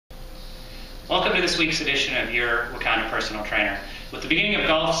Welcome to this week's edition of Your Wakonda Personal Trainer. With the beginning of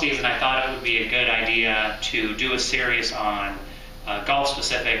golf season, I thought it would be a good idea to do a series on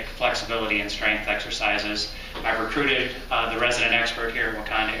golf-specific flexibility and strength exercises. I've recruited the resident expert here at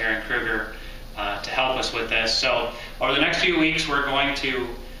Wakonda, Krueger, to help us with this. So over the next few weeks, we're going to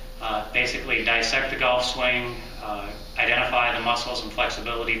basically dissect the golf swing, identify the muscles and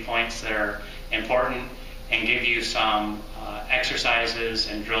flexibility points that are important, and give you some exercises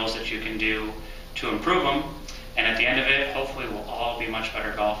and drills that you can do to improve them. And at the end of it, hopefully we'll all be much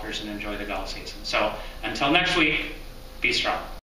better golfers and enjoy the golf season. So until next week, be strong.